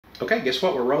Okay, guess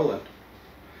what? We're rolling.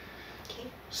 Okay.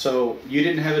 So you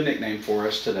didn't have a nickname for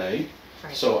us today,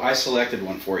 Right. so I selected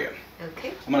one for you.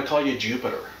 Okay. I'm going to call you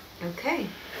Jupiter. Okay.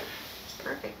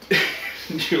 Perfect.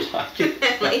 Do you like it?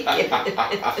 I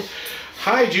like it.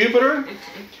 Hi, Jupiter.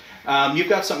 You've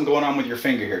got something going on with your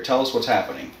finger here. Tell us what's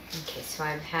happening. Okay, so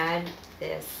I've had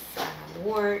this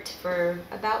wart for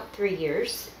about 3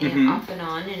 years, and off and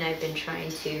on, and I've been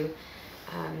trying to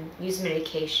use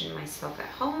medication myself at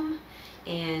home,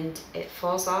 and it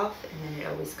falls off, and then it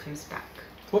always comes back.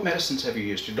 What medicines have you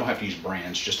used? You don't have to use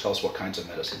brands. Just tell us what kinds of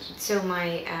medicines. So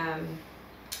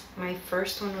my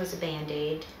first one was a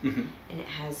Band-Aid, and it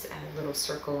has a little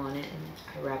circle on it, and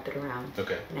I wrap it around.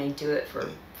 Okay. And I do it for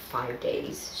 5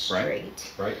 days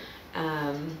straight. Right.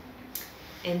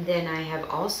 And then I have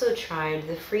also tried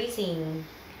the freezing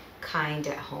kind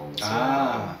at home as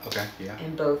well. Okay, yeah.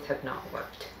 And both have not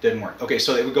worked. Didn't work. Okay,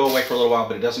 so it would go away for a little while,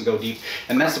 but it doesn't go deep.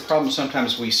 And that's the problem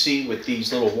sometimes we see with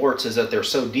these little warts, is that they're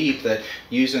so deep that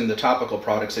using the topical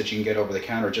products that you can get over the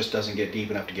counter just doesn't get deep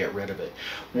enough to get rid of it.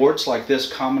 Warts like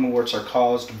this, common warts, are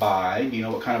caused by, do you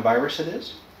know what kind of virus it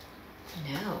is?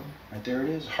 No. Right there it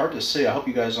is. Hard to see. I hope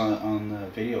you guys on the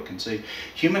video can see.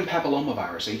 Human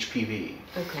papillomavirus, HPV.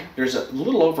 Okay. There's a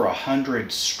little over 100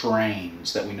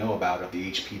 strains that we know about of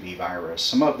the HPV virus.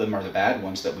 Some of them are the bad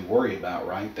ones that we worry about,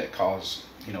 right? That cause,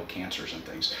 you know, cancers and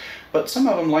things. But some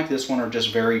of them, like this one, are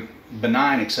just very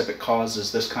benign, except it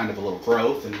causes this kind of a little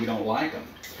growth, and we don't like them.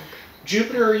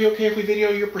 Jupiter, are you okay if we video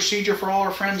your procedure for all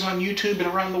our friends on YouTube and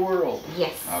around the world?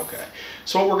 Yes. Okay.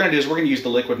 So what we're going to do is we're going to use the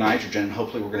liquid nitrogen, and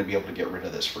hopefully we're going to be able to get rid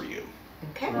of this for you.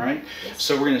 Okay. All right? Yes.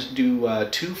 So we're going to do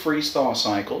 2 freeze-thaw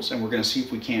cycles, and we're going to see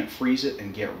if we can't freeze it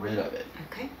and get rid of it.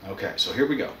 Okay. Okay, so here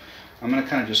we go. I'm going to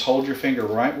kind of just hold your finger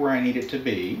right where I need it to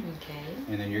be. Okay.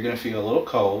 And then you're going to feel a little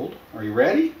cold. Are you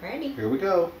ready? Ready. Here we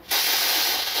go.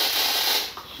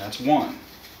 That's 1.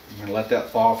 I'm going to let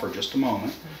that thaw for just a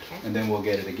moment, and then we'll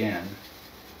get it again.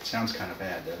 It sounds kind of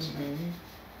bad, doesn't it?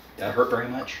 That hurt very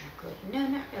much? No,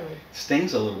 not really.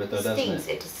 Stings a little bit though, doesn't it? Stings.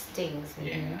 It just stings.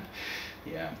 Yeah,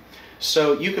 yeah.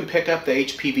 So you can pick up the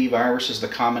HPV viruses, the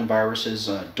common viruses,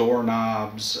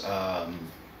 doorknobs,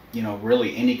 you know,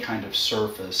 really any kind of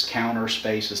surface, counter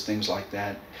spaces, things like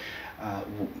that,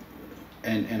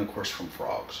 and of course from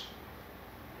frogs.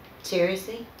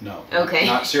 Seriously? No. Okay.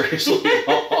 Not seriously at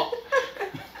all.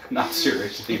 Not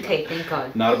seriously. Okay, thank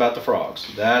God. Not about the frogs.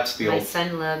 That's the My old...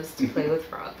 son loves to play with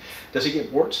frogs. Does he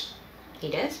get warts? He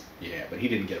does? Yeah, but he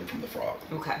didn't get them from the frog.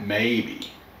 Okay.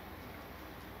 Maybe.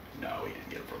 No, he didn't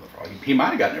get it from the frog. He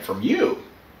might have gotten it from you.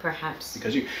 Perhaps.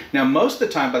 Because you... Now, most of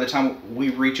the time, by the time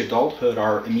we reach adulthood,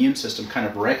 our immune system kind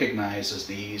of recognizes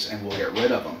these and will get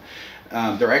rid of them.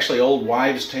 They're actually old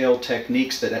wives' tale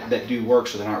techniques that do work,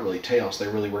 so they're not really tails. They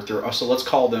really work. So let's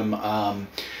call them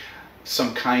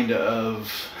some kind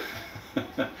of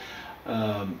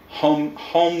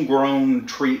homegrown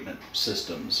treatment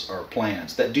systems or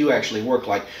plans that do actually work,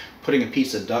 like putting a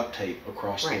piece of duct tape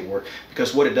across the wart,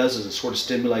 because what it does is it sort of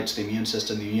stimulates the immune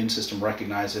system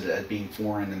recognizes it as being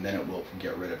foreign, and then it will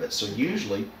get rid of it. So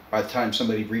usually by the time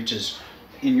somebody reaches,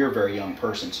 in your very young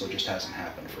person, so it just hasn't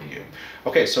happened for you.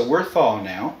 Okay, so we're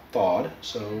thawed,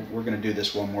 so we're going to do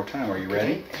this one more time. Are you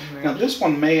ready? I'm ready. Now this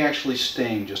one may actually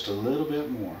sting just a little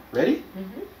bit more. Ready?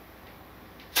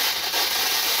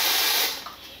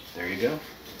 There you go.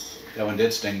 That one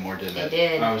did sting more, didn't it? It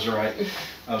did. I was right.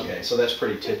 Okay, so that's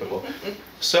pretty typical.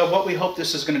 So what we hope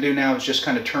this is going to do now is just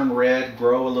kind of turn red,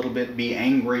 grow a little bit, be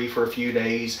angry for a few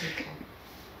days. Okay.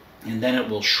 And then it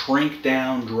will shrink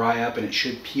down, dry up, and it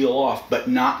should peel off, but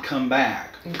not come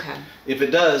back. Okay. If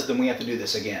it does, then we have to do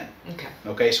this again. Okay.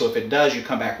 Okay, so if it does, you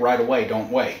come back right away,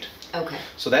 don't wait. Okay.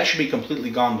 So that should be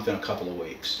completely gone within a couple of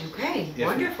weeks. Okay,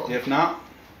 wonderful. If not,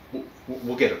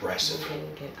 we'll get aggressive.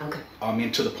 Okay. I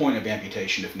mean, to the point of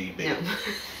amputation if need be. No.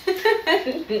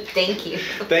 Thank you.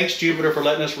 Thanks, Jupiter, for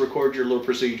letting us record your little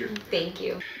procedure. Thank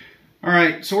you. All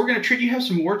right, so we're going to treat, you have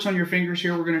some warts on your fingers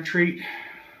here we're going to treat.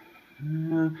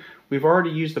 We've already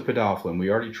used the podolphin.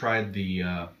 We already tried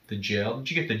the gel.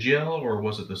 Did you get the gel, or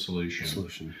was it the solution?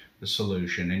 Solution. The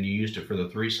solution, and you used it for the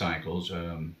 3 cycles.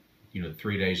 You know,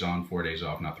 3 days on, 4 days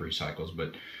off. Not 3 cycles,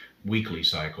 but weekly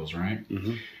cycles, right?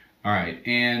 Mm-hmm. All right,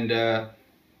 and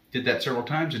did that several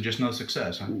times and just no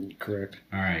success, huh? Correct.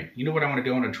 All right. You know what I want to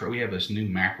do? I want to try. We have this new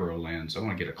macro lens. I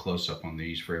want to get a close up on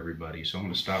these for everybody. So I'm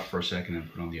going to stop for a second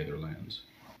and put on the other lens.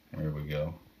 There we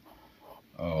go.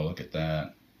 Oh, look at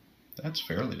that. That's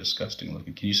fairly disgusting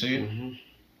looking. Can you see it? Mm-hmm.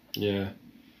 Yeah.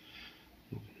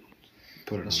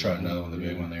 Let's try another one, the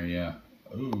big one there, yeah.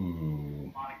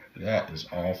 Ooh, that is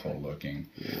awful looking.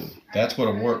 Yeah. That's what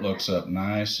a wart looks up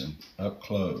nice and up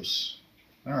close.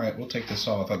 All right, we'll take this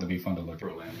off. I thought that'd be fun to look at.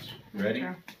 Ready?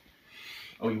 Okay.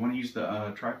 Oh, you want to use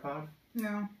the tripod?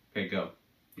 No. Okay, go.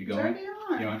 You It's going? already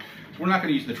on. You on? We're not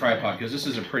going to use the tripod because this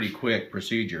is a pretty quick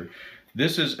procedure.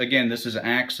 This is, again, this is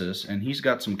Axis, and he's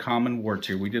got some common warts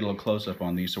here. We did a little close-up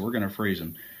on these, so we're going to freeze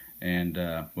them. And,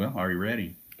 well, are you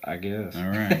ready? I guess. All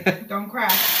right. Don't cry.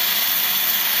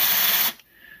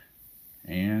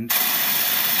 And...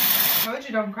 I told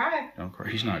you don't cry. Don't cry.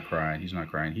 He's not crying. He's not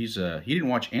crying. He didn't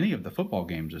watch any of the football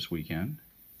games this weekend.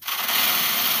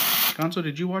 Gonzo,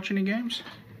 did you watch any games?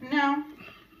 No.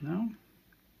 No?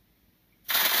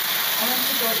 I went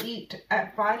to go eat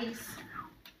at Buddy's.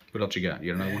 What else you got?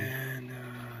 You got another one? And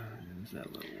there's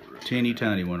that little one right Teeny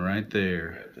tiny one right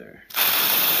there. there.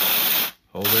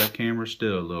 Hold that camera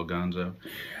still, little Gonzo.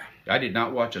 I did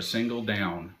not watch a single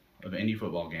down of any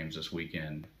football games this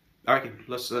weekend. All right,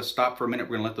 let's stop for a minute.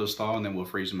 We're going to let those thaw, and then we'll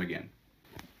freeze them again.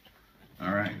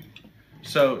 All right.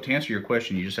 So to answer your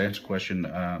question, you just asked a question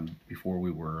before we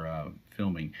were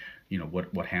filming. You know,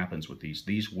 what happens with these?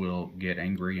 These will get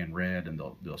angry and red, and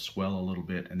they'll swell a little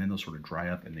bit, and then they'll sort of dry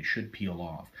up, and they should peel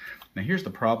off. Now, here's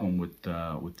the problem with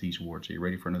these warts. Are you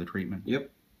ready for another treatment? Yep.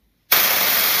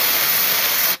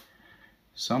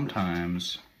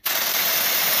 Sometimes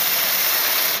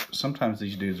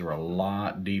these dudes are a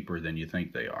lot deeper than you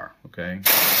think they are, okay?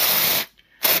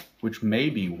 Which may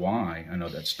be why, I know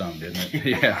that stung, didn't it?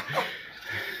 Yeah.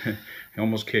 It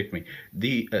almost kicked me.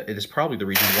 It is probably the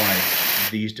reason why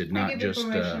these did not just,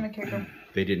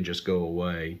 they didn't just go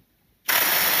away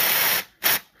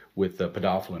with the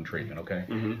podophyllin treatment, okay?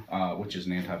 Which is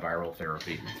an antiviral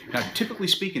therapy. Now, typically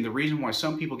speaking, the reason why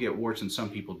some people get warts and some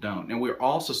people don't, and we're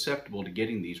all susceptible to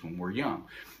getting these when we're young,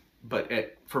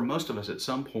 but for most of us, at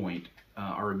some point,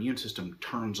 our immune system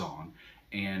turns on,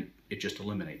 and it just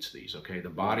eliminates these. Okay, the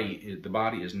body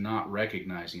is not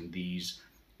recognizing these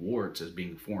warts as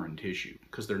being foreign tissue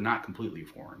because they're not completely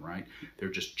foreign, right? They're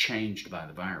just changed by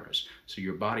the virus. So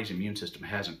your body's immune system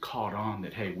hasn't caught on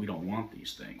that, hey, we don't want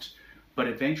these things, but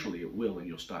eventually it will, and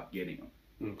you'll stop getting them.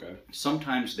 Okay.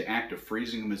 Sometimes the act of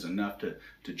freezing them is enough to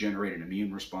generate an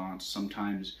immune response.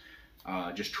 Sometimes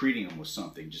just treating them with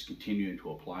something, just continuing to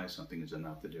apply something is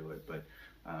enough to do it. But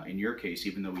in your case,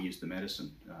 even though we use the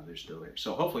medicine, they're still there.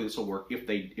 So hopefully this will work. If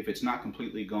it's not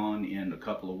completely gone in a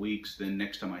couple of weeks, then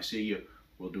next time I see you,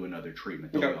 we'll do another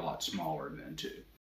treatment. They'll be a lot smaller then too.